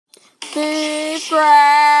fifth grade.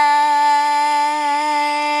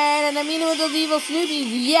 And I'm meeting with those evil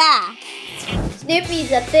Snoopies, yeah.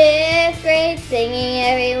 Snoopy's a fifth grade singing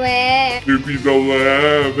everywhere. Snoopy's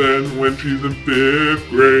 11 when she's in fifth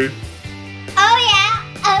grade. Oh yeah,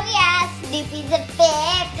 Snoopy's a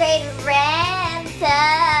fifth grade ranter.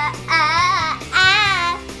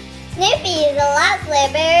 Snoopy is a louse,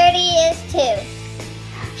 Birdie is too.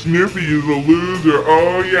 Snoopy is a loser,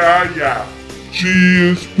 oh yeah. She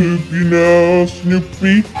is poopy now,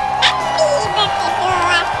 Snoopy.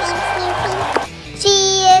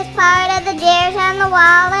 She is part of the Jearsh and the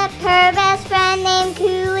Wallop, her best friend named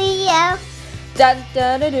Coolio. Dun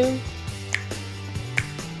dun dun dun.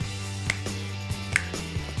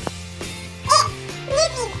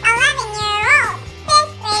 Snoopy's 11-year-old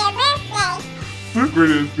fifth grade birthday. Fifth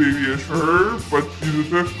grade is babyish for her, but she's a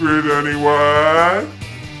fifth grade anyway.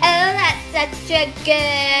 Oh, that's such a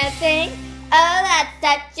good thing. Oh, that's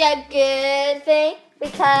such a good thing.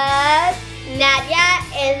 Because Nadia